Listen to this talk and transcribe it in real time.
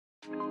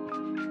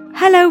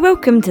Hello,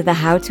 welcome to the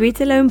How to Eat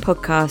Alone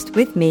podcast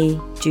with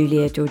me,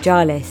 Julia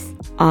Georgalis.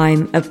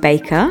 I'm a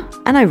baker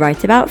and I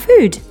write about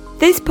food.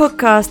 This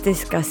podcast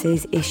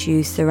discusses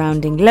issues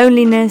surrounding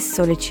loneliness,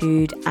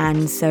 solitude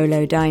and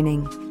solo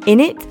dining. In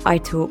it, I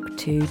talk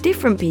to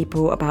different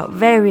people about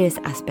various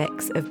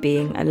aspects of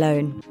being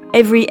alone.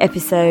 Every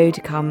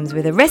episode comes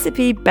with a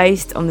recipe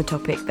based on the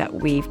topic that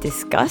we've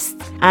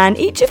discussed, and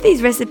each of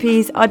these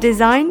recipes are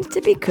designed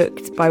to be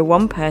cooked by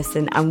one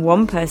person and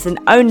one person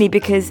only,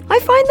 because I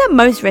find that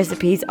most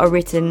recipes are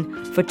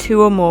written for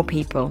two or more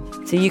people,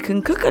 so you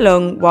can cook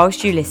along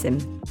whilst you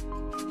listen.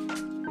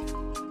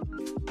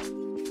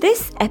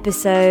 This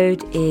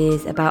episode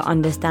is about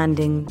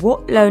understanding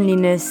what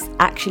loneliness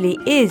actually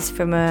is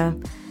from a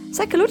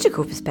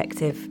psychological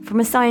perspective, from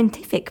a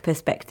scientific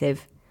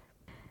perspective.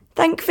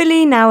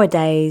 Thankfully,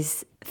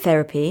 nowadays,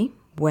 therapy,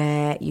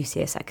 where you see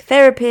a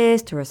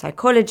psychotherapist or a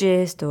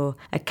psychologist or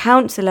a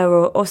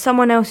counsellor or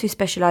someone else who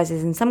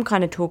specialises in some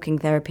kind of talking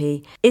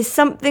therapy, is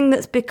something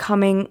that's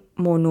becoming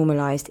more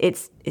normalised.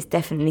 It's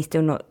definitely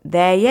still not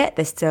there yet.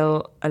 There's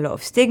still a lot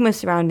of stigma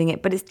surrounding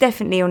it, but it's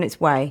definitely on its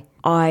way.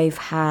 I've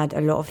had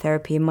a lot of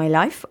therapy in my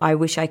life. I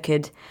wish I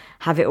could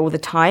have it all the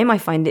time. I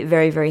find it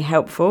very, very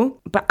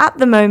helpful. But at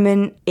the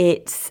moment,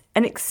 it's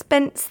an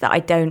expense that I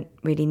don't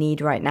really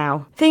need right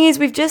now. Thing is,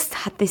 we've just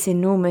had this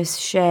enormous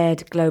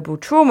shared global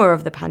trauma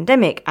of the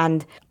pandemic,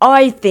 and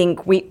I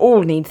think we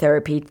all need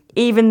therapy,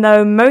 even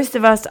though most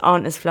of us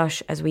aren't as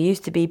flush as we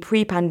used to be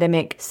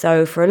pre-pandemic.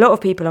 So for a lot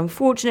of people,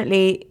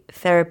 unfortunately,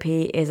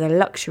 therapy is a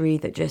luxury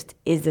that just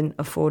isn't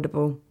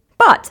affordable.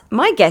 But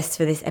my guest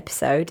for this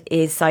episode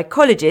is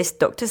psychologist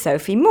Dr.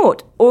 Sophie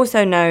Mort,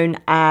 also known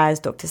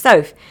as Dr.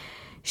 Soph.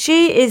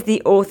 She is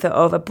the author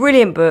of a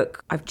brilliant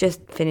book. I've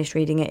just finished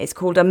reading it. It's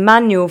called A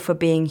Manual for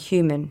Being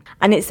Human.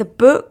 And it's a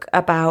book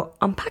about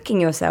unpacking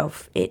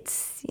yourself. It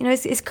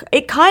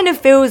kind of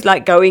feels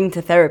like going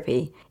to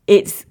therapy.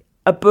 It's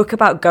a book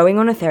about going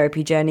on a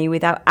therapy journey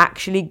without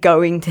actually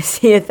going to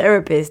see a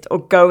therapist or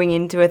going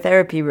into a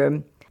therapy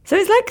room. So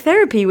it's like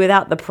therapy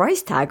without the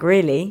price tag,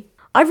 really.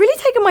 I've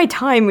really taken my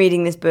time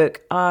reading this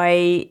book.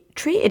 I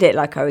treated it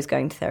like I was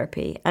going to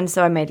therapy. And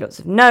so I made lots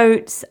of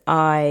notes.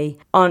 I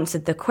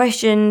answered the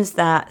questions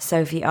that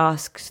Sophie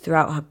asks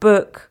throughout her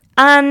book.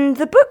 And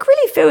the book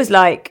really feels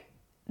like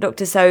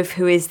Dr. Soph,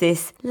 who is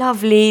this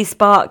lovely,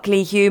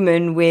 sparkly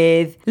human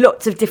with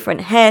lots of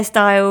different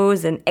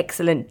hairstyles and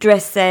excellent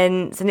dress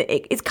sense. And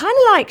it's kind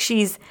of like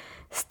she's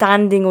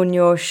standing on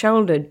your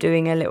shoulder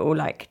doing a little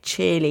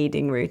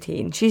cheerleading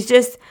routine. She's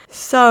just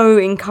so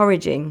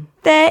encouraging.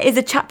 There is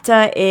a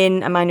chapter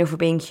in A Manual for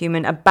Being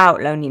Human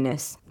about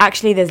loneliness.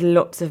 Actually, there's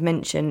lots of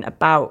mention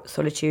about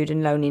solitude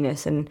and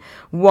loneliness and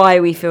why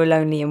we feel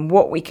lonely and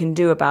what we can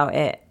do about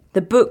it.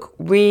 The book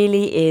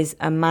really is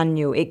a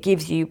manual. It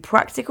gives you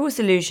practical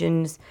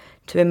solutions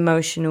to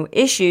emotional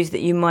issues that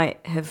you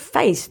might have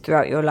faced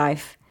throughout your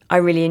life. I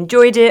really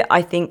enjoyed it.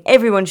 I think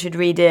everyone should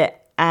read it.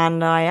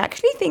 And I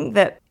actually think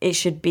that it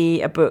should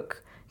be a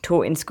book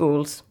taught in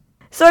schools.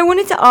 So I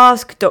wanted to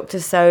ask Dr.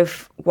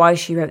 Soph why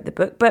she wrote the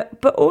book,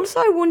 but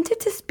also I wanted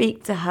to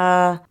speak to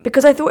her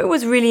because I thought it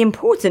was really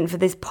important for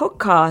this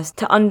podcast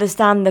to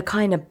understand the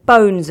kind of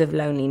bones of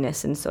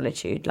loneliness and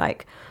solitude.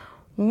 Like,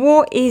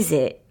 what is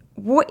it?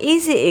 What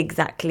is it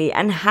exactly?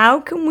 And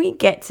how can we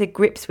get to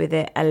grips with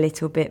it a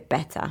little bit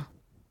better?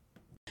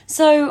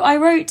 So I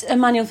wrote A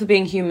Manual for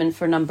Being Human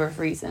for a number of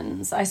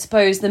reasons. I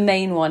suppose the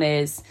main one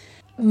is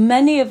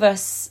many of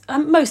us,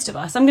 most of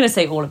us, I'm going to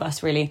say all of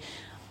us really,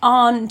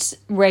 aren't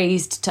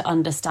raised to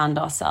understand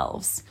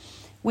ourselves.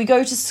 We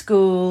go to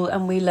school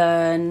and we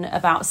learn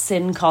about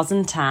sin, cos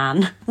and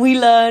tan. We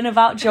learn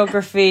about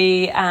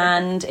geography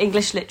and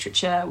English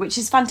literature, which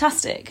is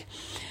fantastic.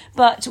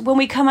 But when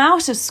we come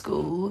out of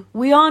school,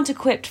 we aren't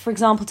equipped, for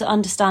example, to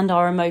understand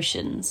our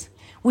emotions.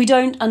 We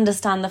don't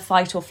understand the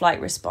fight or flight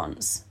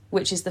response,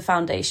 which is the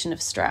foundation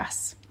of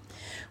stress.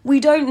 We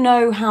don't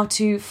know how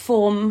to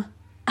form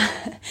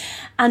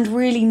and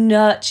really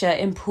nurture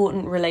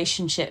important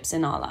relationships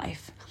in our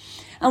life.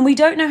 And we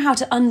don't know how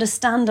to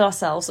understand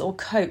ourselves or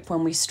cope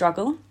when we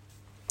struggle.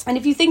 And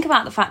if you think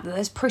about the fact that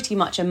there's pretty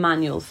much a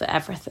manual for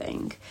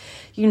everything,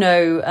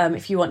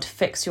 if you want to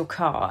fix your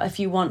car, if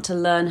you want to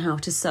learn how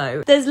to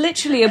sew, there's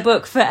literally a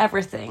book for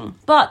everything.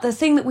 But the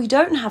thing that we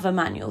don't have a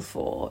manual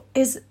for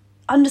is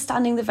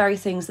understanding the very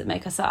things that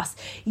make us us.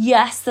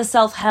 Yes, the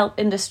self-help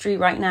industry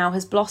right now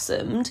has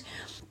blossomed,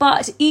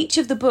 but each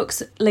of the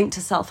books linked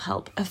to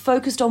self-help are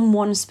focused on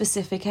one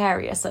specific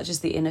area, such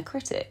as the inner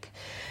critic,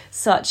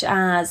 such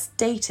as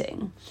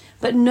dating.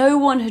 But no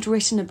one had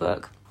written a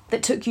book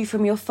that took you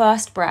from your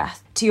first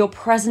breath to your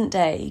present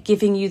day,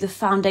 giving you the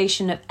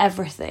foundation of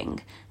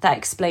everything that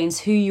explains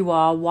who you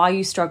are, why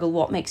you struggle,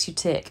 what makes you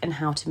tick, and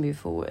how to move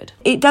forward.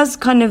 It does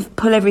kind of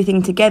pull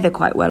everything together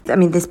quite well. I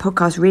mean, this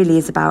podcast really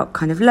is about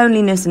kind of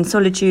loneliness and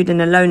solitude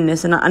and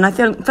aloneness, and I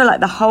feel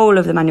like the whole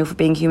of the Manual for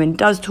Being Human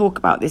does talk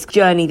about this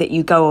journey that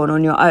you go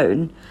on your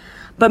own.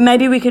 But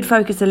maybe we could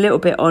focus a little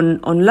bit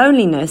on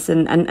loneliness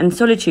and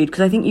solitude,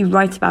 because I think you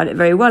write about it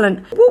very well.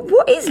 And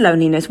what is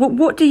loneliness?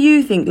 What do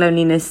you think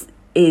loneliness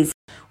is?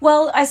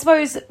 Well, I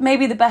suppose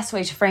maybe the best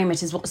way to frame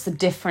it is what's the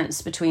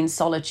difference between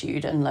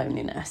solitude and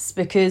loneliness?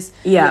 Because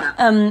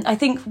I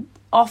think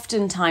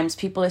oftentimes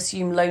people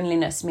assume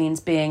loneliness means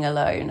being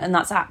alone, and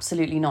that's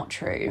absolutely not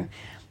true.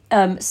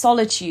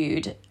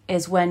 Solitude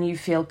is when you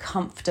feel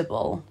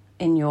comfortable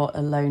in your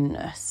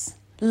aloneness.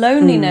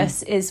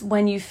 Loneliness is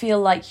when you feel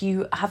like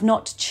you have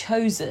not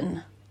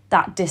chosen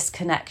that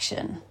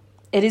disconnection.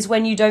 It is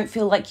when you don't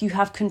feel like you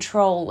have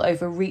control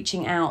over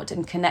reaching out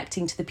and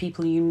connecting to the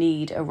people you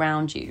need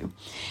around you.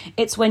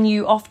 It's when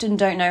you often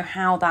don't know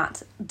how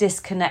that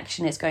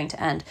disconnection is going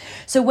to end.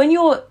 So when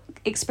you're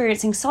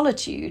experiencing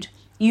solitude,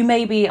 you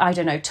may be, I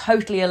don't know,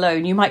 totally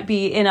alone. You might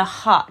be in a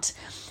hut,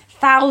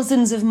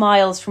 thousands of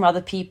miles from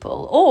other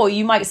people, or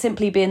you might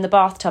simply be in the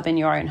bathtub in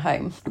your own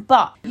home.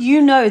 But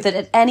you know that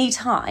at any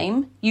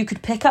time you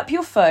could pick up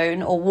your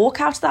phone or walk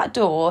out that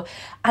door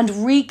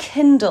and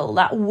rekindle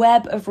that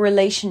web of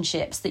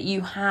relationships that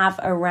you have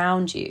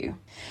around you.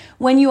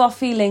 When you are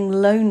feeling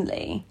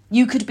lonely,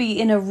 you could be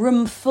in a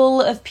room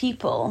full of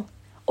people,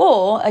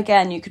 or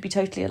again, you could be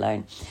totally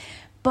alone.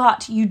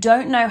 But you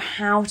don't know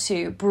how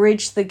to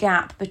bridge the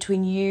gap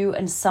between you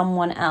and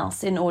someone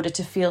else in order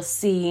to feel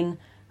seen,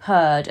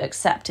 heard,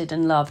 accepted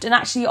and loved. And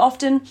actually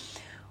often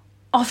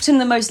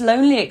the most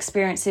lonely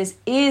experiences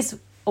is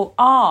or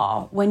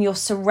are when you're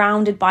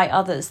surrounded by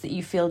others that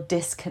you feel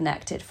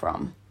disconnected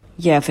from.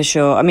 Yeah, for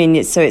sure. I mean,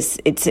 it's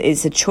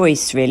a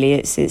choice, really.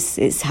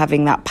 It's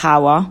having that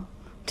power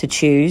to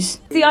choose.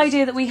 The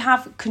idea that we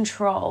have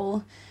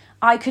control.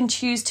 I can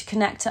choose to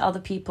connect to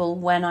other people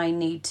when I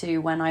need to,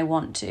 when I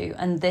want to,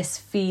 and this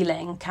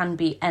feeling can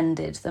be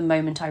ended the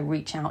moment I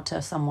reach out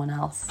to someone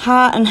else.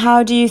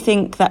 How do you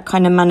think that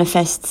kind of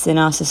manifests in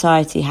our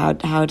society? How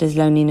does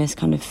loneliness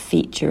kind of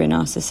feature in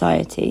our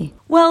society?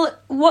 Well,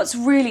 what's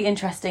really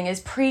interesting is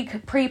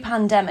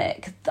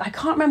pre-pandemic, I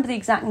can't remember the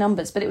exact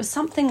numbers, but it was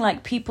something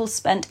like people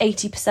spent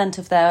 80%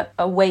 of their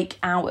awake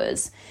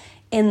hours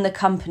in the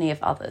company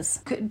of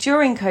others.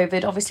 During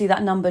COVID, obviously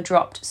that number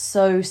dropped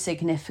so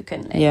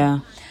significantly.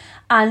 Yeah.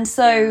 And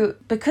so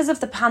because of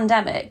the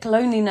pandemic,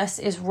 loneliness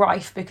is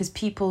rife because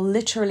people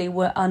literally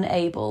were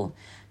unable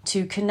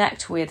to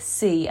connect with,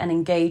 see and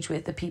engage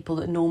with the people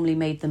that normally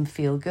made them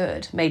feel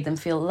good, made them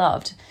feel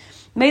loved,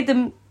 made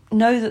them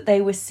know that they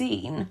were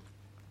seen.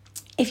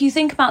 If you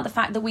think about the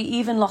fact that we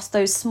even lost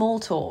those small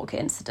talk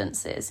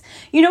incidences,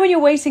 you know, when you're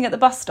waiting at the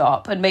bus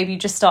stop and maybe you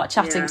just start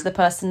chatting to the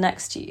person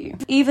next to you,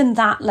 even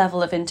that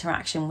level of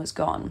interaction was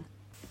gone.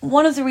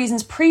 One of the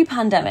reasons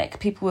pre-pandemic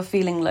people were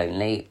feeling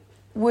lonely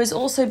was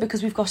also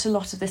because we've got a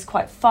lot of this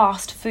quite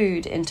fast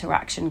food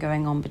interaction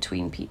going on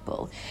between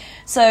people.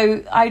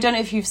 So I don't know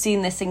if you've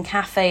seen this in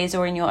cafes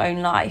or in your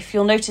own life.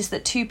 You'll notice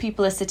that two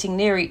people are sitting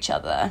near each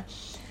other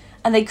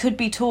and they could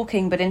be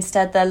talking, but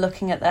instead they're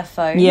looking at their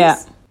phones.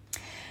 Yeah.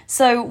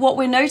 So what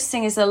we're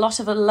noticing is a lot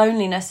of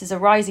loneliness is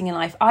arising in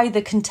life,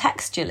 either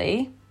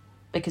contextually,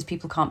 because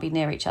people can't be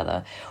near each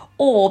other,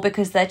 or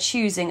because they're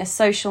choosing a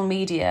social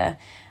media,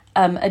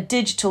 a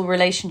digital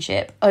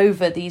relationship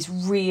over these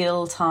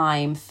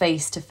real-time,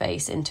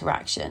 face-to-face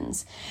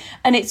interactions.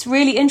 And it's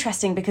really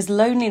interesting because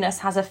loneliness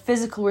has a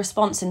physical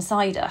response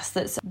inside us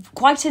that's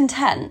quite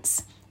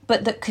intense,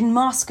 but that can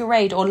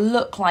masquerade or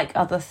look like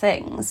other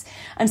things.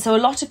 And so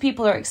a lot of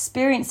people are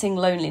experiencing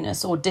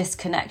loneliness or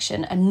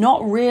disconnection and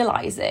not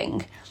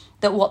realising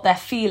that what they're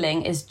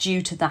feeling is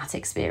due to that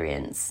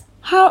experience.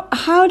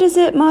 How does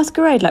it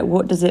masquerade? Like,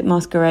 what does it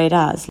masquerade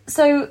as?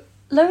 So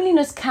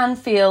loneliness can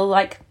feel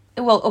like,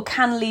 or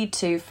can lead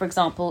to, for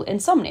example,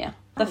 insomnia.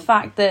 The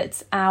fact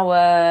that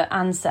our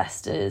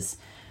ancestors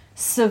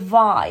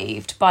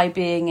survived by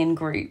being in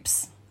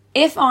groups.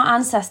 If our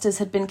ancestors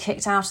had been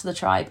kicked out of the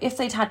tribe, if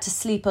they'd had to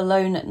sleep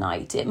alone at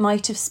night, it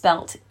might have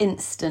spelt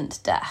instant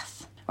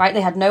death, right?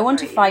 They had no one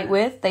to fight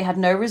with. They had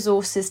no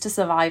resources to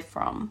survive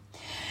from.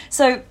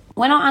 So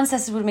when our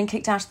ancestors would have been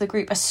kicked out of the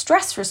group, a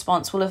stress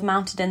response will have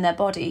mounted in their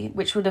body,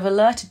 which would have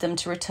alerted them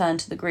to return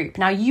to the group.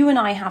 Now, you and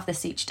I have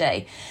this each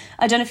day.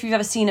 I don't know if you've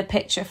ever seen a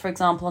picture, for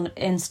example, on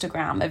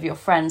Instagram of your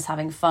friends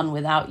having fun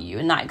without you.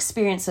 And that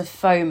experience of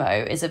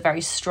FOMO is a very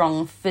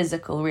strong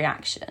physical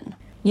reaction.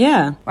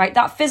 Yeah. Right,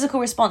 that physical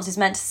response is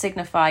meant to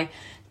signify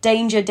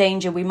danger,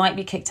 danger, we might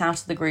be kicked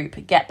out of the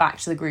group, get back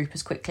to the group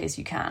as quickly as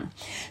you can.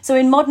 So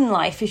in modern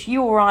life, if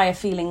you or I are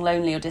feeling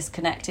lonely or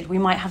disconnected, we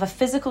might have a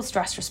physical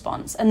stress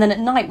response, and then at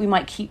night we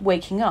might keep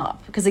waking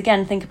up. Because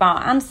again, think about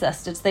our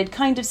ancestors, they'd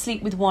kind of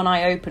sleep with one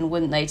eye open,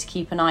 wouldn't they, to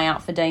keep an eye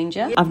out for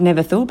danger? I've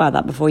never thought about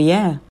that before,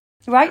 yeah.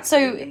 Right,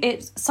 so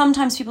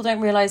sometimes people don't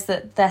realise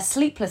that their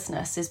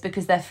sleeplessness is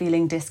because they're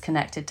feeling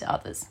disconnected to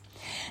others.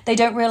 They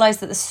don't realise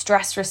that the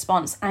stress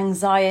response,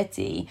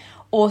 anxiety,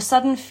 or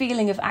sudden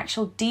feeling of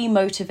actual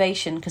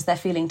demotivation because they're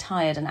feeling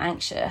tired and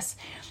anxious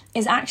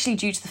is actually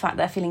due to the fact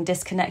they're feeling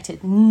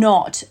disconnected,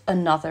 not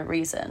another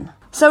reason.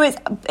 So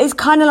it's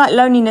kind of like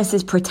loneliness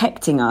is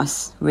protecting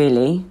us,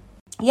 really.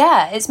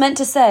 Yeah, it's meant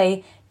to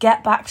say,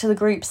 get back to the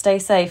group, stay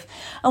safe.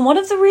 And one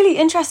of the really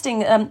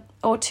interesting,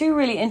 or two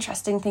really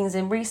interesting things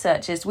in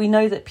research is we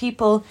know that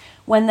people,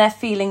 when they're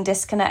feeling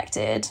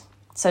disconnected,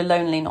 So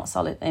lonely, not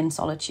in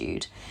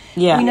solitude.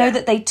 Yeah. We know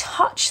that they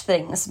touch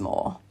things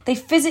more. They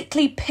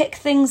physically pick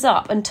things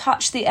up and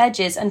touch the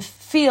edges and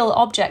feel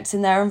objects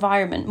in their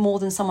environment more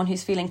than someone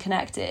who's feeling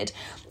connected.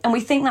 And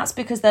we think that's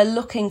because they're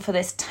looking for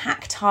this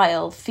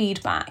tactile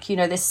feedback,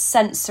 this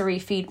sensory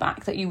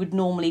feedback that you would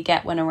normally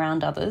get when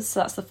around others. So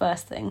that's the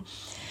first thing.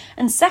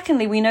 And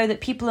secondly, we know that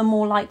people are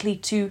more likely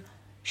to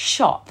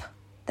shop.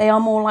 They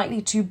are more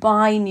likely to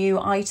buy new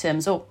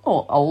items or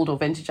old or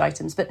vintage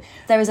items. But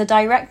there is a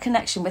direct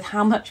connection with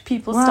how much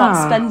people start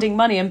spending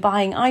money and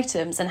buying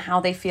items and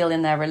how they feel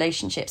in their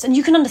relationships. And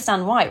you can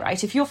understand why,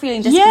 right? If you're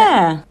feeling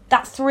disconnected,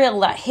 that thrill,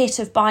 that hit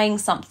of buying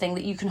something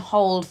that you can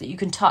hold, that you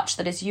can touch,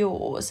 that is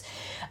yours,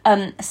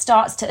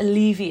 starts to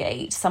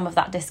alleviate some of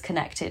that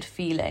disconnected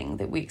feeling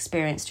that we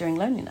experience during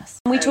loneliness.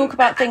 We talk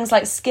about things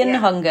like skin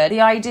hunger,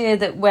 the idea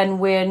that when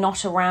we're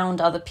not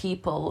around other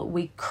people,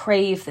 we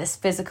crave this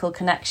physical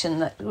connection.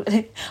 That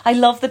I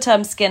love the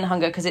term skin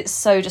hunger because it's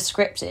so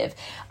descriptive.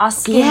 Our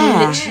skin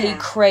literally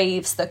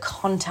craves the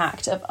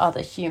contact of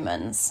other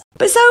humans.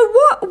 But so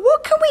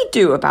what can we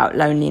do about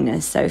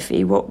loneliness,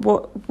 Sophie?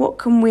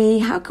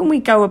 How can we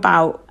go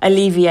about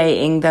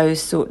alleviating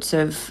those sorts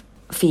of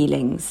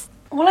feelings?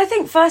 Well, I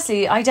think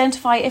firstly,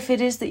 identify if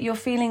it is that you're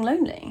feeling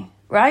lonely,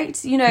 right?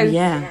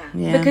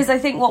 Because I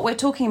think what we're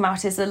talking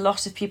about is a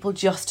lot of people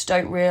just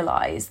don't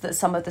realise that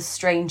some of the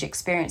strange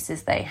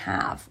experiences they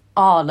have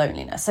are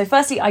loneliness. So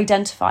firstly,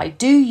 identify,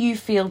 do you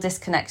feel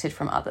disconnected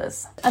from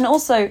others? And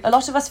also, a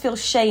lot of us feel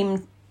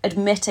shame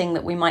admitting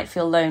that we might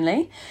feel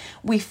lonely.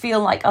 We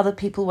feel like other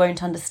people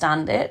won't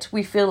understand it.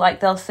 We feel like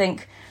they'll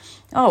think,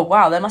 oh,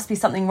 wow, there must be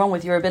something wrong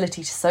with your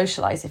ability to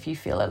socialise if you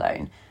feel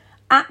alone.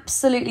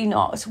 Absolutely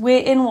not.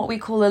 We're in what we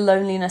call a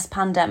loneliness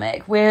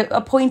pandemic. We're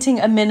appointing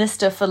a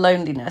minister for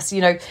loneliness.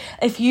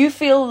 If you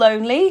feel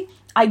lonely,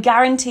 I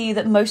guarantee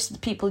that most of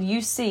the people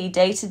you see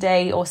day to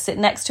day or sit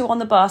next to on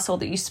the bus or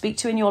that you speak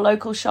to in your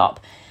local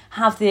shop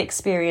have the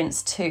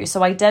experience too.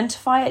 So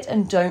identify it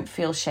and don't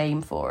feel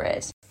shame for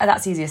it. And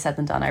that's easier said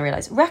than done, I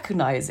realise.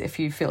 Recognise if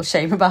you feel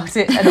shame about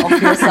it and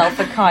offer yourself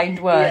a kind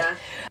word. Yeah.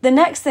 The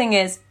next thing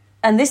is,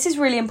 and this is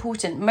really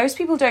important, most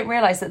people don't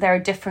realise that there are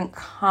different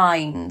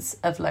kinds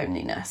of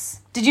loneliness.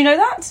 Did you know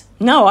that?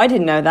 No, I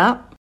didn't know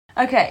that.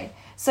 Okay,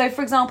 so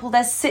for example,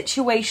 there's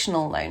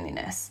situational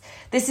loneliness.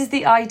 This is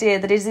the idea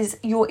that it is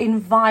your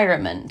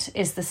environment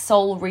is the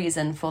sole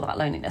reason for that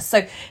loneliness.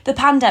 So the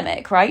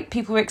pandemic, right?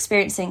 People were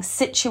experiencing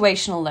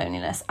situational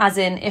loneliness, as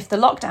in if the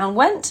lockdown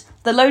went,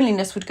 the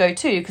loneliness would go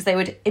too, because they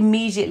would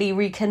immediately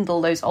rekindle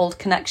those old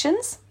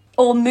connections.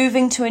 Or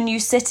moving to a new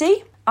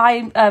city.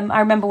 I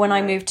remember when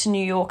I moved to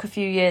New York a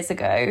few years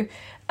ago,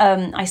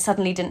 I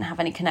suddenly didn't have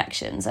any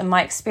connections and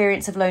my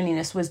experience of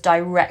loneliness was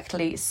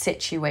directly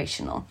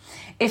situational.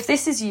 If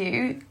this is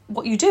you,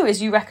 what you do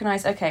is you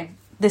recognise, okay,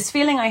 this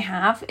feeling I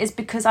have is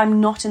because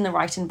I'm not in the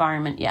right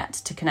environment yet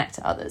to connect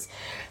to others.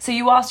 So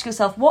you ask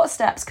yourself, what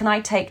steps can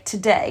I take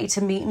today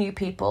to meet new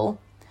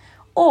people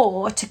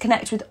or to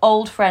connect with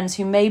old friends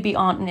who maybe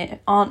aren't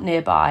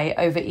nearby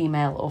over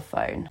email or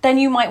phone? Then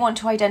you might want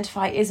to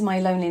identify, is my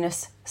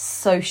loneliness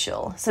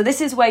social? So this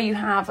is where you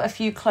have a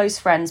few close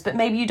friends, but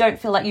maybe you don't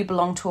feel like you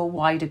belong to a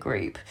wider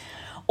group.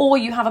 Or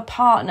you have a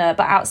partner,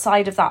 but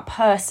outside of that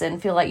person,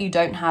 feel like you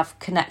don't have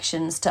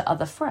connections to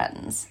other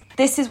friends.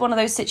 This is one of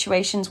those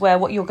situations where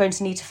what you're going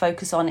to need to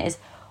focus on is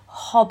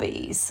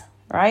hobbies,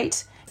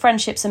 right?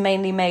 Friendships are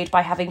mainly made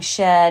by having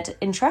shared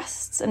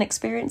interests and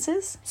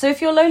experiences. So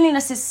if your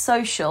loneliness is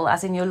social,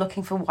 as in you're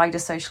looking for wider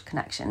social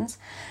connections,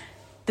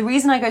 the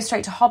reason I go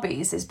straight to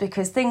hobbies is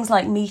because things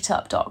like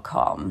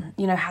meetup.com,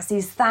 has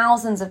these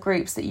thousands of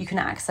groups that you can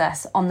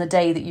access on the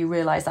day that you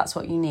realise that's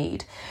what you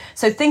need.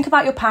 So think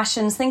about your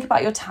passions, think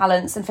about your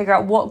talents and figure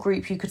out what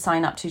group you could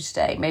sign up to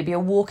today. Maybe a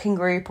walking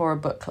group or a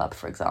book club,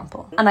 for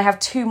example. And I have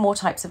two more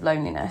types of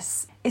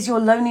loneliness. Is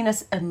your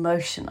loneliness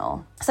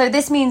emotional? So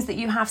this means that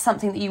you have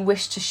something that you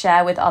wish to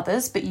share with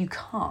others, but you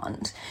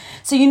can't.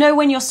 So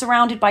when you're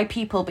surrounded by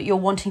people, but you're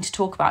wanting to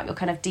talk about your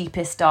kind of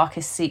deepest,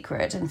 darkest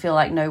secret and feel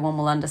like no one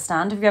will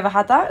understand. Have you ever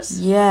had that?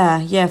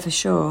 Yeah, for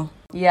sure.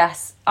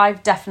 Yes,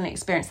 I've definitely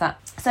experienced that.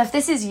 So if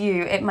this is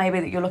you, it may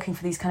be that you're looking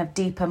for these kind of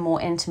deeper, more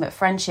intimate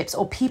friendships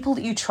or people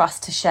that you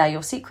trust to share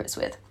your secrets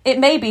with. It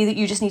may be that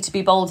you just need to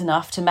be bold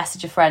enough to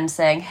message a friend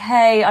saying,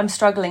 hey, I'm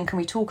struggling, can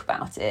we talk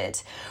about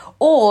it?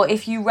 Or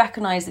if you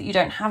recognise that you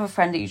don't have a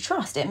friend that you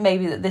trust, it may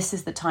be that this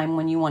is the time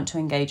when you want to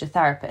engage a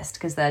therapist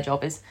because their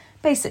job is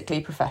basically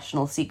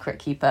professional secret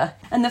keeper.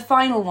 And the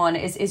final one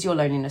is your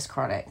loneliness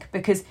chronic?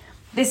 Because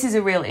this is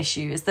a real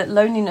issue, is that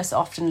loneliness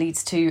often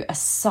leads to a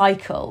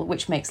cycle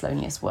which makes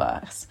loneliness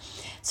worse.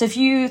 So if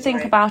you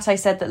think about, I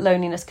said that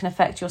loneliness can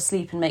affect your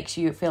sleep and makes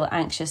you feel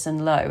anxious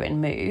and low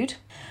in mood.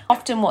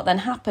 Often what then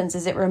happens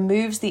is it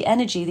removes the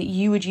energy that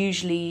you would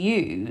usually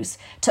use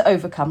to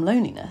overcome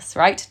loneliness,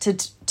 right?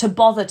 To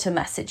bother to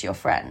message your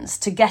friends,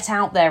 to get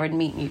out there and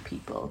meet new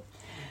people.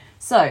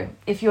 So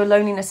if your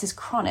loneliness is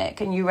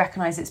chronic and you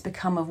recognise it's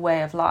become a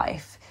way of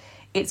life,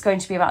 it's going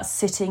to be about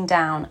sitting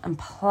down and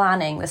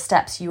planning the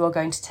steps you are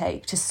going to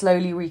take to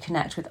slowly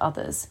reconnect with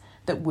others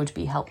that would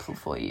be helpful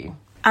for you.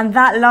 And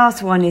that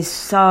last one is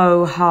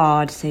so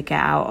hard to get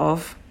out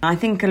of. I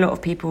think a lot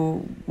of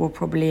people will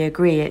probably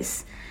agree.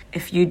 It's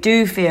if you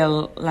do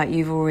feel like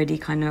you've already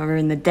kind of are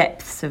in the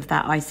depths of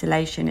that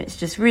isolation, it's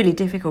just really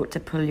difficult to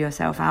pull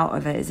yourself out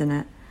of it, isn't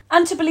it?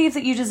 And to believe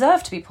that you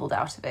deserve to be pulled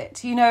out of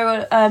it. You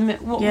know,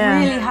 what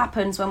really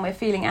happens when we're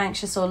feeling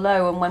anxious or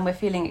low and when we're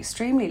feeling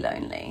extremely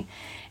lonely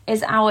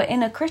is our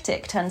inner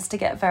critic tends to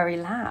get very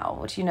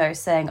loud, you know,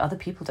 saying other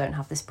people don't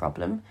have this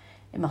problem.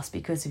 It must be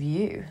because of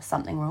you.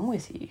 Something wrong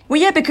with you.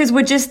 Well, yeah, because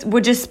we're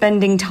just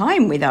spending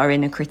time with our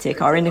inner critic.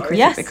 Our inner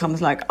critic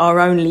becomes like our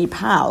only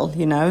pal,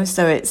 you know.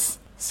 So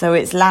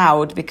it's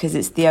loud because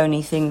it's the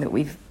only thing that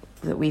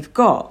we've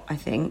got, I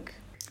think.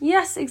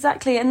 Yes,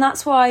 exactly, and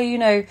that's why, you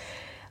know,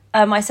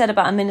 I said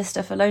about a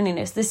minister for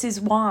loneliness. This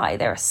is why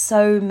there are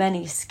so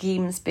many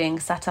schemes being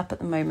set up at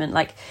the moment,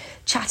 like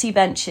chatty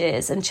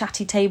benches and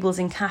chatty tables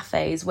in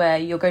cafes where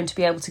you're going to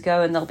be able to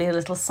go and there'll be a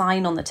little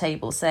sign on the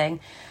table saying,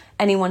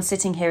 anyone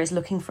sitting here is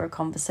looking for a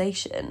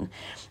conversation.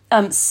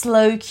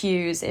 Slow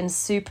queues in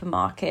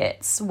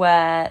supermarkets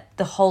where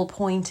the whole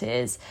point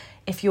is,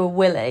 if you're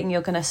willing,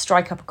 you're going to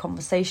strike up a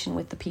conversation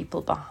with the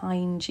people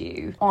behind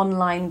you.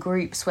 Online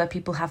groups where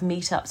people have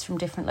meetups from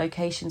different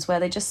locations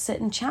where they just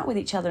sit and chat with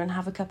each other and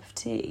have a cup of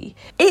tea.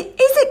 Is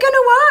it going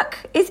to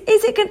work?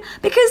 Is it going?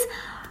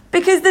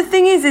 Because the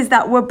thing is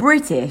that we're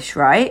British,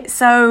 right?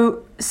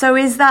 So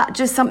is that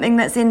just something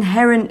that's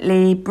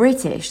inherently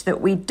British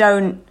that we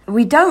don't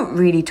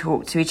really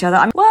talk to each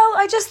other? Well,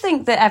 I just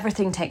think that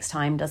everything takes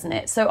time, doesn't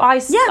it? So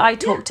I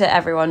talk to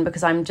everyone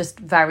because I'm just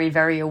very,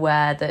 very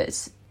aware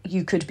that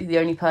you could be the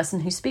only person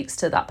who speaks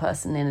to that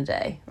person in a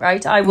day,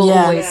 right? I will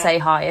always say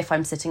hi if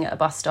I'm sitting at a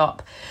bus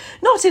stop.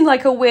 Not in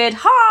like a weird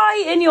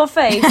hi in your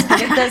face,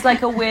 but if there's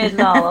like a weird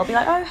lull, I'll be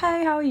like, oh,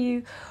 hey, how are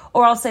you?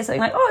 Or I'll say something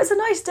like, oh, it's a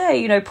nice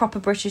day, you know, proper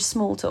British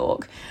small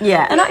talk.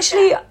 Yeah. And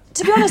actually,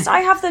 to be honest,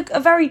 I have a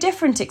very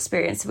different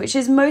experience, which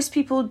is most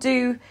people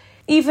do,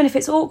 even if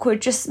it's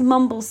awkward, just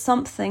mumble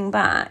something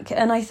back.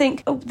 And I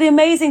think the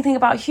amazing thing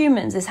about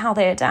humans is how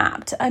they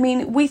adapt. I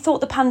mean, we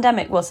thought the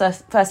pandemic was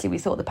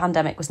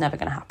never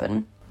going to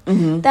happen.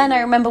 Mm-hmm. Then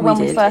I remember when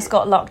we first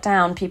got locked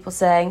down, people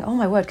saying, oh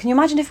my word, can you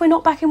imagine if we're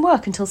not back in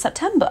work until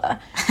September?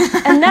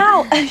 And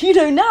now, you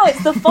know, now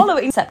it's the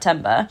following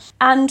September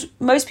and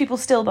most people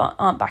still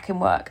aren't back in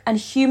work, and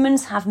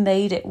humans have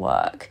made it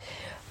work.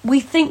 We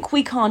think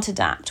we can't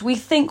adapt. We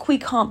think we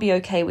can't be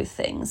okay with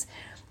things,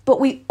 but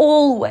we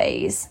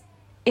always,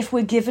 if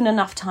we're given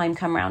enough time,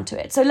 come around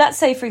to it. So let's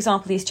say, for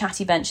example, these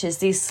chatty benches,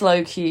 these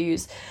slow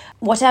queues,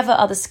 whatever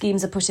other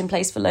schemes are put in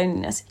place for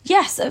loneliness.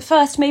 Yes, at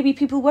first, maybe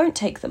people won't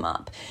take them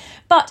up.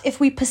 But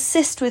if we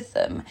persist with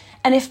them,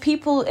 and if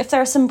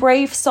there are some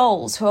brave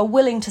souls who are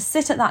willing to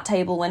sit at that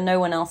table when no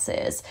one else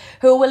is,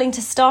 who are willing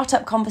to start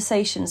up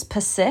conversations,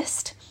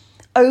 persist,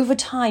 over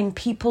time,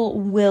 people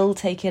will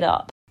take it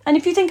up. And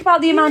if you think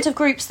about the amount of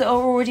groups that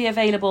are already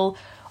available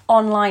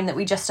online that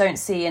we just don't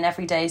see in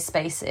everyday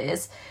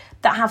spaces,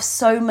 that have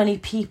so many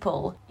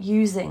people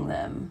using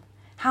them.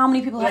 How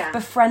many people have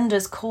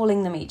befrienders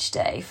calling them each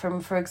day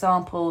from, for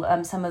example,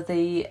 some of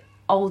the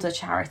older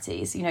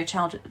charities, you know,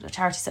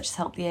 charities such as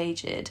Help the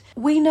Aged.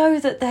 We know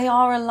that they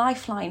are a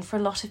lifeline for a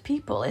lot of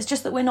people. It's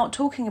just that we're not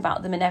talking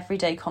about them in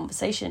everyday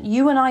conversation.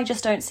 You and I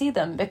just don't see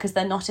them because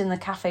they're not in the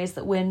cafes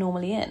that we're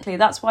normally in.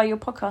 That's why your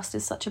podcast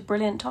is such a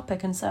brilliant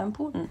topic and so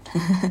important.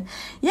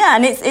 Yeah,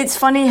 and it's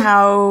funny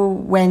how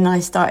when I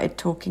started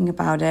talking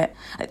about it,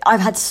 I've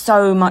had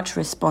so much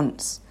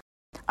response.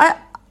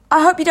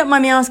 I hope you don't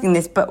mind me asking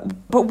this, but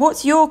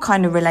what's your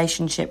kind of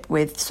relationship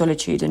with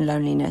solitude and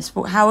loneliness?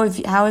 How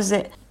has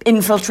it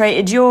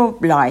infiltrated your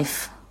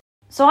life?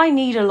 So I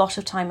need a lot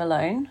of time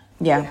alone.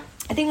 Yeah.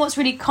 I think what's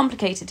really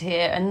complicated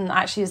here, and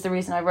actually is the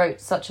reason I wrote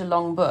such a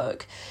long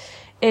book,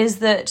 is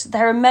that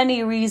there are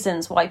many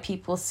reasons why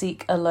people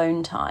seek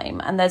alone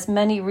time. And there's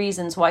many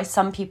reasons why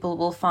some people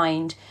will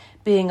find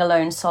being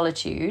alone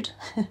solitude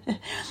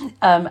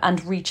and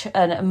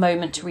a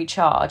moment to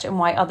recharge, and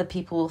why other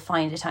people will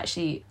find it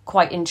actually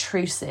quite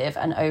intrusive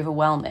and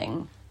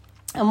overwhelming.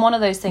 And one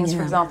of those things,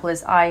 for example,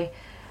 is I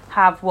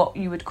have what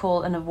you would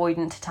call an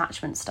avoidant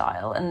attachment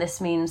style. And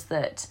this means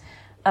that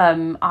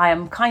I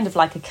am kind of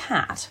like a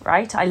cat,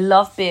 right? I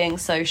love being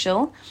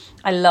social.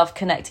 I love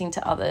connecting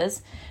to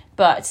others,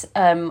 but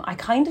I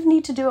kind of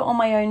need to do it on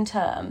my own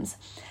terms.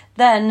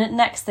 Then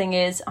next thing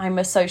is I'm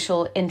a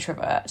social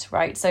introvert,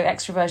 right? So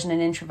extroversion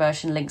and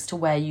introversion links to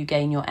where you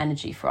gain your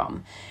energy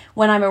from.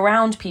 When I'm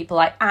around people,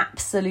 I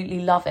absolutely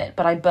love it,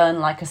 but I burn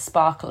like a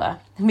sparkler,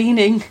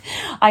 meaning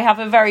I have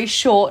a very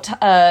short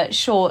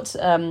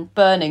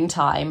burning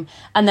time.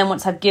 And then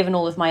once I've given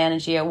all of my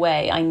energy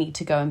away, I need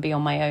to go and be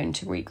on my own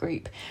to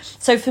regroup.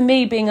 So for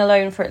me, being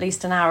alone for at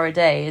least an hour a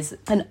day is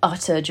an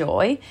utter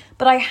joy.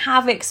 But I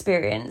have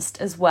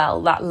experienced as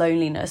well that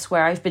loneliness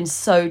where I've been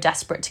so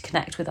desperate to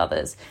connect with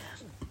others,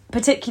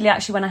 particularly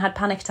actually when I had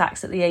panic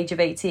attacks at the age of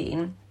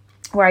 18,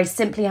 where I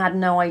simply had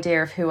no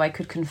idea of who I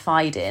could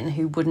confide in,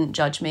 who wouldn't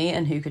judge me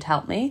and who could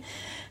help me.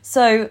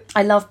 So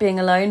I love being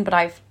alone, but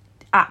I've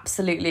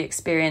absolutely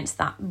experienced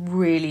that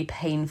really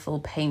painful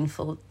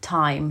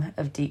time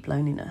of deep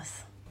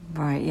loneliness.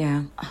 Right,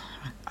 yeah.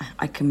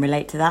 I can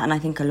relate to that, and I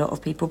think a lot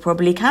of people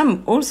probably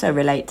can also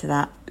relate to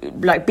that.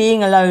 Like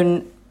being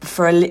alone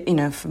for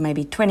for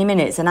maybe 20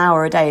 minutes, an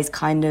hour a day is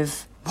kind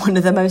of one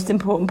of the most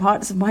important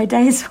parts of my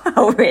day as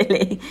well,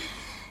 really.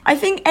 I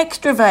think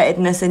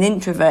extrovertedness and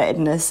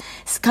introvertedness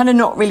is kind of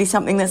not really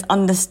something that's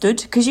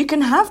understood, because you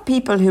can have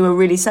people who are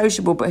really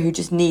sociable but who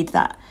just need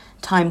that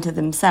time to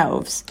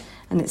themselves,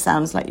 and it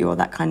sounds like you're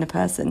that kind of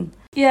person.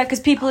 Yeah, because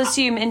people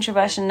assume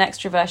introversion and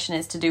extroversion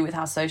is to do with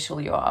how social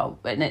you are,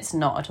 and it's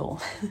not at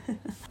all.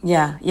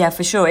 Yeah,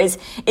 for sure.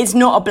 It's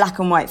not a black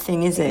and white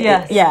thing, is it?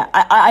 Yes.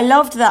 I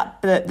loved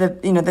that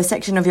the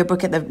section of your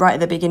book right at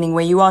the beginning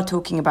where you are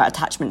talking about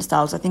attachment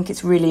styles. I think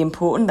it's really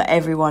important that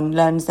everyone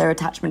learns their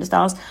attachment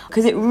styles,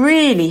 because it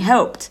really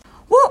helped.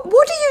 What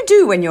do you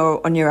do when you're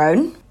on your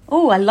own?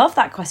 Oh, I love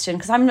that question,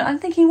 because I'm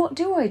thinking, what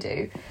do I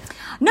do?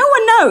 No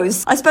one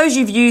knows. I suppose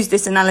you've used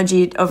this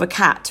analogy of a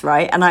cat,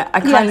 right? And I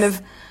kind of...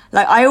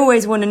 Like, I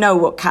always want to know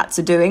what cats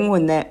are doing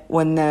when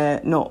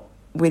they're not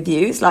with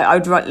you. It's like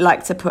I'd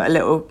like to put a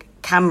little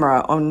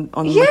camera on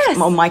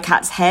my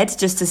cat's head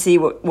just to see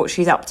what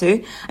she's up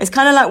to. It's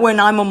kind of like when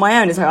I'm on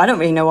my own. It's like, I don't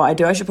really know what I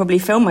do. I should probably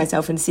film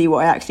myself and see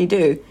what I actually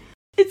do.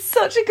 It's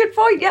such a good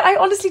point. Yeah, I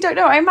honestly don't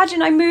know. I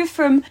imagine I move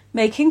from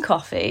making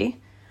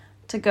coffee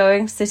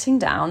to sitting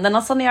down. Then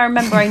suddenly I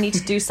remember I need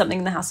to do something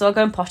in the house, so I'll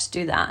go and pot to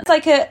do that. It's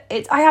like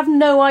I have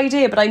no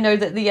idea, but I know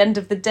that at the end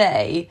of the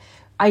day,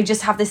 I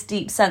just have this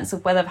deep sense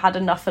of whether I've had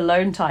enough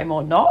alone time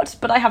or not,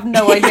 but I have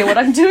no idea what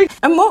I'm doing.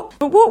 And what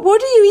do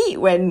you eat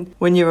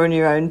when you're on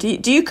your own?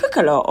 Do you cook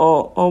a lot,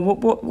 or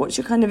what's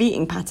your kind of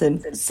eating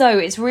pattern? So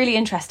it's really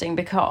interesting,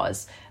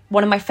 because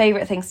one of my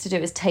favourite things to do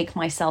is take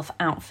myself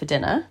out for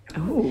dinner.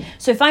 Ooh.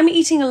 So if I'm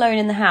eating alone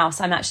in the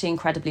house, I'm actually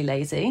incredibly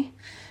lazy.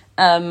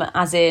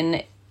 As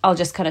in, I'll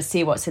just kind of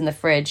see what's in the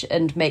fridge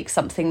and make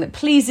something that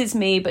pleases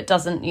me but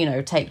doesn't,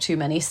 take too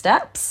many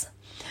steps.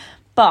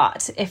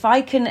 But if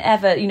I can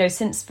ever,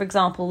 since, for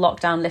example,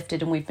 lockdown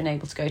lifted and we've been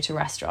able to go to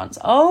restaurants,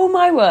 oh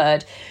my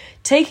word,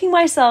 taking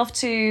myself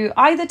to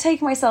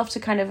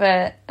kind of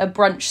a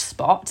brunch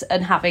spot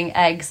and having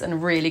eggs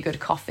and really good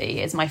coffee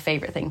is my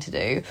favourite thing to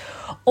do.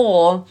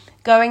 Or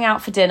going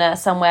out for dinner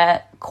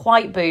somewhere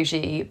quite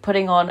bougie,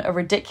 putting on a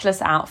ridiculous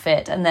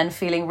outfit and then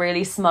feeling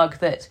really smug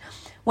that...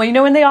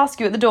 when they ask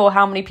you at the door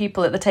how many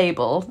people at the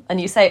table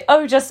and you say,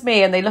 oh, just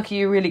me, and they look at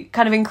you really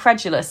kind of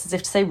incredulous as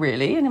if to say,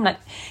 really? And I'm like,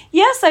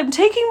 yes, I'm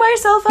taking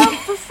myself out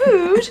for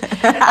food.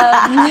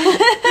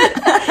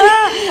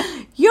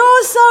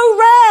 You're so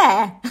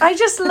rare. I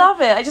just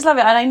love it.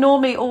 And I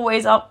normally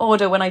always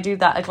order, when I do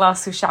that, a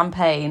glass of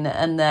champagne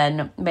and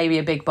then maybe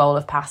a big bowl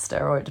of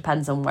pasta, or it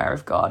depends on where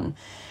I've gone.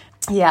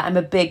 Yeah, I'm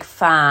a big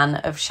fan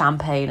of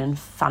champagne and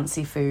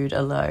fancy food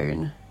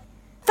alone.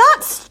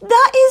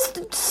 That is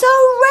so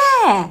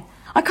rare.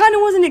 I kind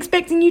of wasn't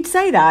expecting you to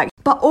say that.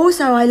 But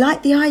also, I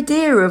like the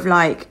idea of,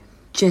 like,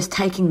 just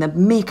taking the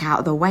mick out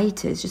of the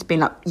waiters. Just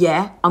being like,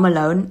 yeah, I'm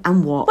alone,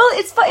 and what? Well,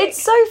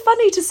 it's so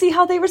funny to see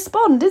how they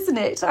respond, isn't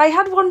it? I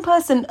had one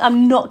person,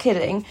 I'm not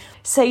kidding,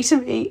 say to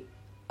me,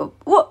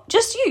 what,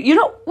 just you? You're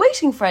not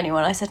waiting for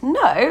anyone? I said,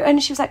 no.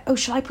 And she was like, oh,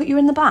 shall I put you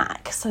in the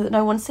back so that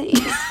no one sees?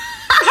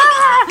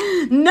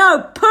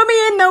 No, put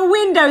me in the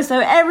window so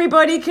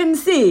everybody can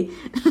see.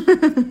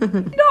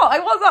 No, I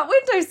want that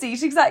window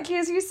seat, exactly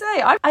as you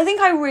say. I think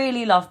I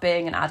really love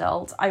being an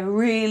adult. I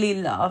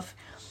really love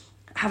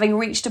having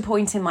reached a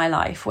point in my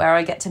life where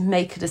I get to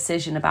make a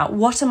decision about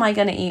what am I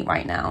going to eat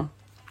right now?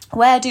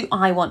 Where do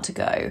I want to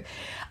go?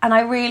 And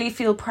I really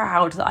feel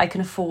proud that I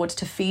can afford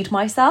to feed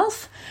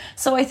myself.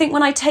 So I think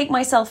when I take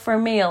myself for a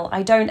meal,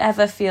 I don't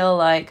ever feel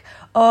like,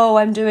 oh,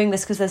 I'm doing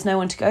this because there's no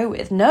one to go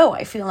with. No,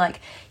 I feel like,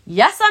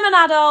 yes, I'm an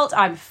adult,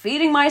 I'm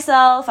feeding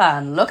myself,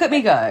 and look at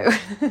me go.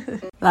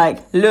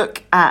 Like,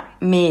 look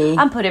at me.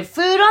 I'm putting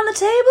food on the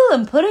table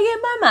and putting it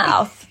in my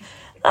mouth.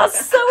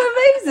 That's so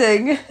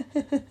amazing.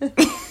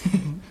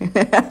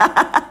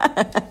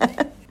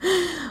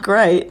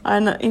 Great.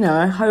 And,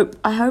 I hope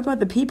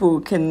other people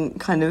can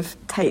kind of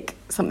take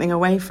something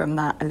away from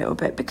that a little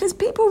bit, because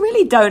people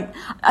really don't,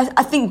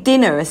 I think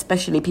dinner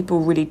especially,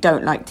 people really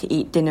don't like to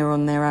eat dinner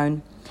on their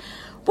own.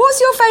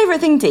 What's your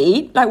favourite thing to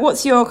eat? Like,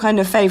 what's your kind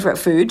of favourite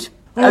food?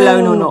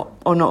 Alone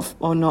or not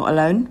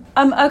alone?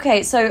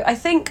 Okay, so I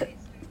think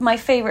my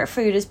favourite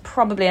food is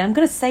probably, I'm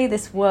going to say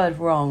this word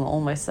wrong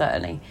almost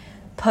certainly,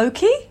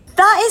 poke.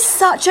 That is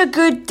such a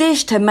good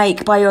dish to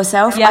make by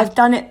yourself. Yeah. I've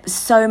done it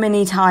so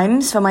many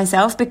times for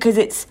myself because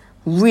it's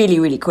really,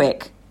 really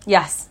quick.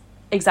 Yes,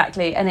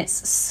 exactly. And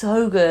it's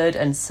so good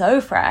and so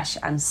fresh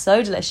and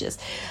so delicious.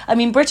 I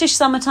mean, British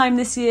summertime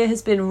this year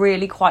has been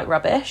really quite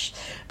rubbish.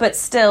 But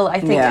still, I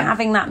think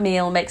having that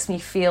meal makes me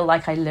feel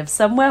like I live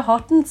somewhere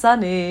hot and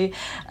sunny.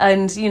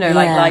 And, like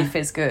life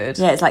is good.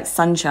 Yeah, it's like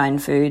sunshine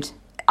food.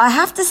 I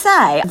have to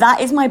say,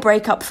 that is my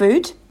breakup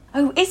food.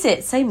 Oh, is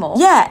it? Say more.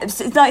 Yeah,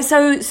 it's like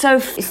so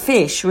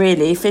fish,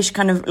 really. Fish,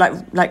 kind of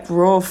like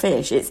raw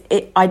fish.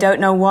 I don't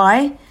know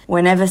why.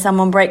 Whenever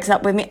someone breaks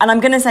up with me, and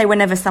I'm going to say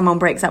whenever someone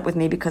breaks up with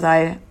me, because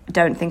I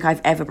don't think I've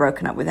ever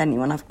broken up with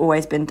anyone. I've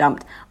always been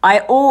dumped. I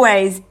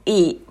always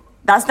eat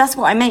That's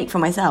what I make for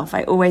myself.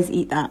 I always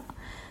eat that.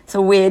 It's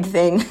a weird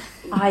thing.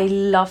 I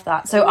love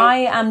that. So I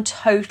am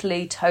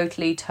totally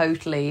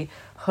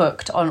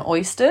hooked on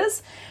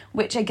oysters,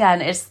 which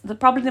again is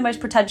probably the most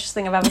pretentious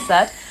thing I've ever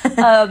said,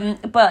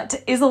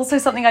 but is also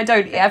something I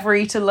don't ever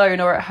eat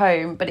alone or at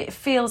home. But it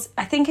feels,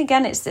 I think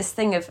again, it's this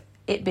thing of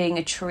it being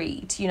a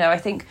treat. You know, I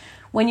think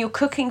when you're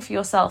cooking for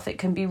yourself, it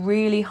can be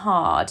really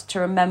hard to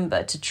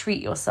remember to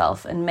treat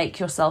yourself and make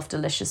yourself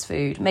delicious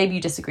food. Maybe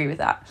you disagree with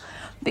that.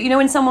 But you know,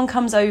 when someone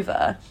comes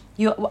over,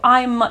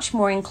 I'm much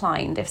more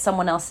inclined, if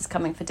someone else is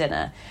coming for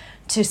dinner,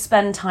 to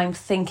spend time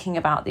thinking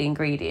about the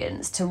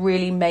ingredients, to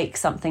really make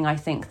something I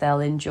think they'll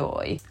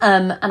enjoy.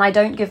 And I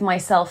don't give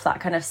myself that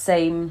kind of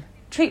same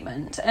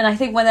treatment. And I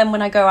think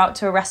when I go out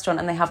to a restaurant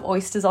and they have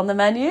oysters on the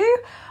menu,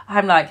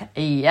 I'm like,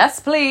 yes,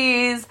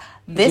 please.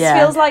 This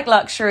feels like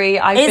luxury.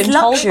 I've been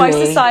told by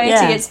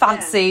society it's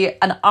fancy,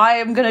 and I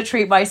am going to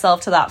treat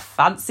myself to that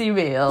fancy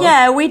meal.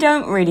 Yeah, we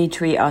don't really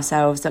treat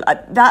ourselves.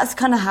 That's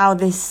kind of how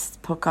this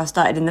podcast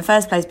started in the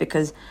first place,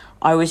 because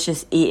I was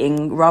just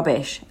eating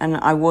rubbish and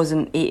I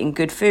wasn't eating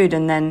good food.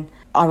 And then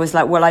I was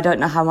like, well, I don't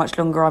know how much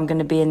longer I'm going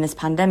to be in this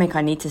pandemic.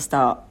 I need to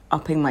start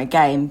upping my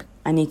game.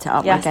 I need to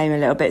up my game a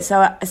little bit.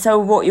 So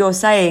what you're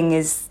saying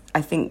is,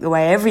 I think, the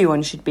way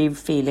everyone should be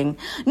feeling.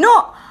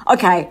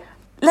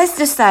 Let's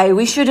just say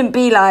we shouldn't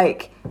be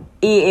like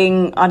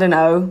eating, I don't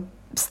know,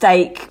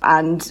 steak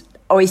and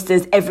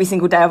oysters every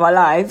single day of our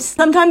lives.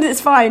 Sometimes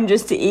it's fine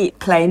just to eat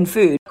plain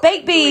food.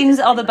 Baked beans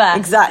are the best.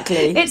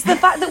 Exactly. It's the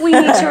fact that we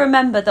need to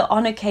remember that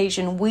on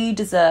occasion we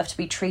deserve to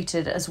be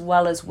treated as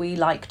well as we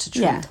like to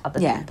treat other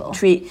people.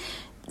 Treat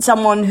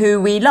someone who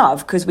we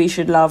love, because we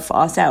should love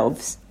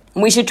ourselves.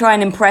 We should try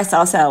and impress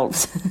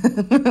ourselves.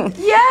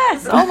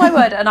 Yes! Oh my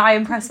word. And I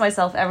impress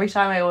myself every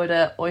time I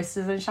order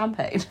oysters and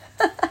champagne.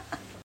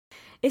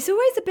 It's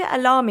always a bit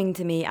alarming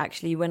to me,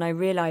 actually, when I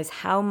realise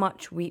how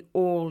much we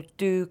all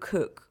do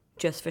cook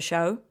just for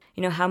show.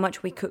 You know, how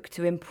much we cook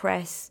to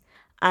impress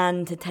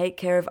and to take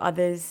care of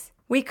others.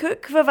 We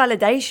cook for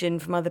validation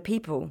from other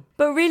people.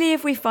 But really,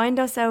 if we find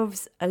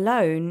ourselves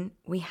alone,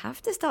 we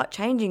have to start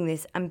changing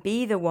this and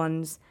be the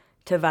ones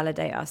to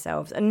validate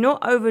ourselves and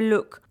not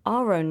overlook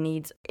our own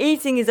needs.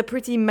 Eating is a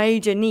pretty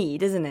major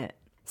need, isn't it?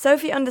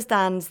 Sophie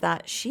understands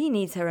that she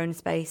needs her own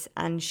space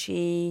and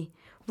she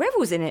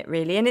revels in it,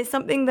 really, and it's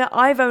something that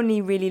I've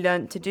only really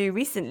learned to do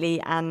recently,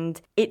 and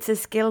it's a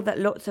skill that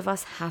lots of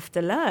us have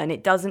to learn.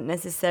 It doesn't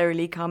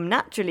necessarily come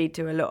naturally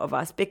to a lot of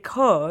us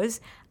because,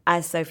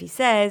 as Sophie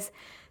says,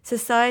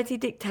 society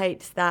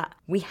dictates that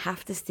we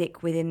have to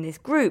stick within this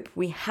group.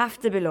 We have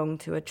to belong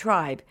to a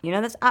tribe. You know,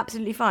 that's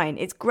absolutely fine.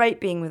 It's great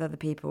being with other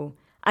people,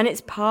 and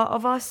it's part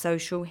of our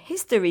social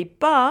history,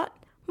 but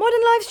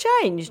modern life's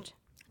changed,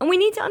 and we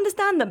need to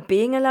understand that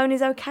being alone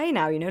is okay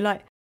now, you know,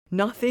 like,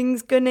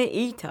 nothing's gonna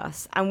eat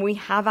us, and we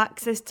have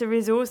access to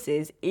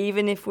resources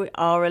even if we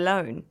are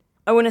alone.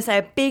 I want to say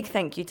a big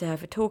thank you to her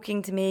for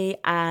talking to me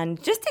and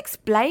just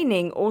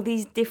explaining all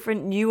these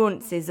different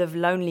nuances of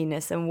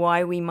loneliness and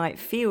why we might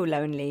feel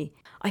lonely.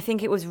 I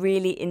think it was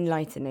really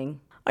enlightening.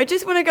 I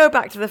just want to go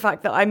back to the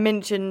fact that I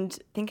mentioned,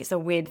 I think it's a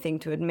weird thing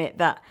to admit,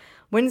 that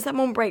when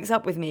someone breaks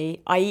up with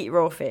me, I eat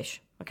raw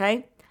fish,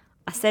 okay?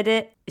 I said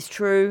it, it's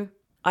true.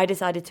 I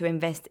decided to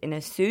invest in a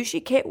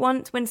sushi kit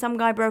once when some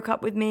guy broke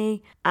up with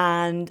me,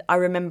 and I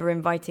remember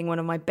inviting one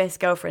of my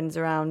best girlfriends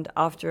around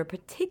after a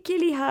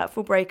particularly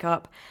hurtful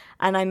breakup,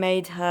 and I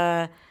made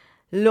her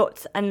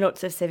lots and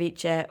lots of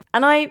ceviche.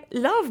 And I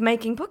love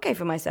making poke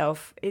for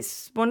myself.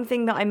 It's one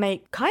thing that I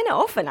make kind of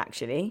often,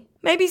 actually.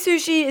 Maybe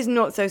sushi is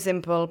not so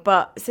simple,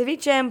 but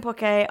ceviche and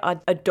poke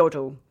are a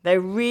doddle. They're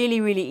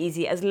really, really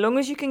easy as long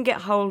as you can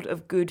get hold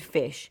of good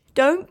fish.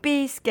 Don't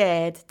be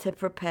scared to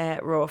prepare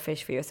raw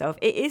fish for yourself.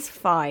 It is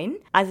fine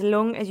as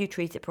long as you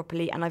treat it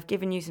properly, and I've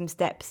given you some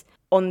steps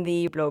on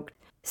the blog.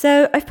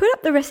 So I've put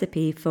up the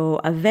recipe for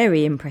a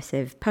very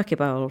impressive poke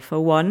bowl for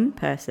one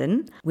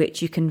person,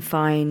 which you can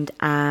find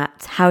at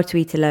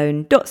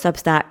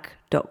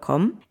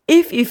howtoeatalone.substack.com.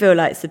 If you feel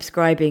like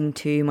subscribing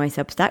to my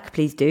Substack,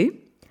 please do.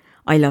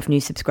 I love new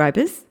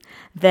subscribers.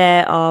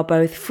 There are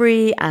both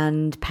free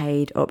and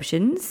paid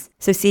options,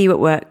 so see what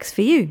works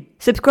for you.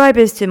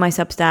 Subscribers to my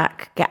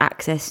Substack get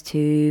access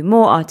to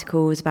more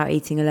articles about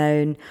eating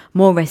alone,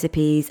 more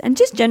recipes, and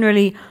just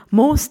generally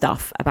more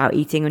stuff about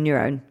eating on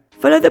your own.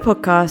 Follow the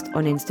podcast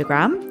on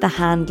Instagram. The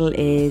handle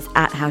is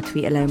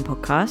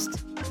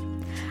 @howtoeatalonepodcast.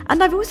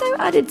 And I've also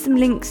added some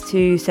links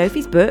to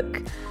Sophie's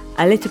book,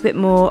 a little bit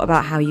more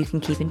about how you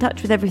can keep in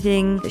touch with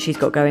everything that she's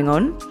got going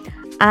on,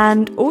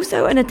 and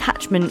also an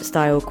attachment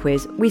style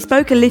quiz. We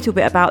spoke a little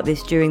bit about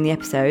this during the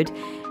episode.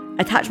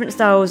 Attachment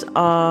styles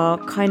are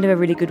kind of a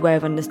really good way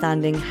of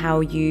understanding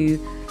how you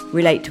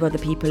relate to other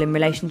people in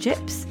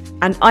relationships.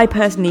 And I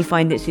personally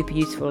find it super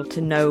useful to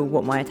know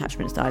what my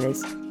attachment style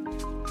is.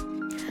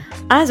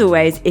 As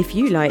always, if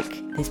you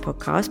like this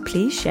podcast,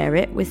 please share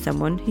it with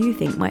someone who you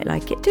think might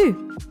like it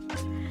too.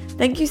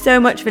 Thank you so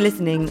much for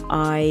listening.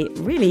 I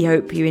really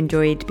hope you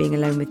enjoyed being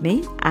alone with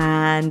me,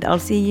 and I'll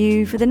see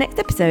you for the next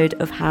episode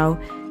of How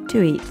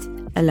to Eat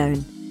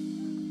Alone.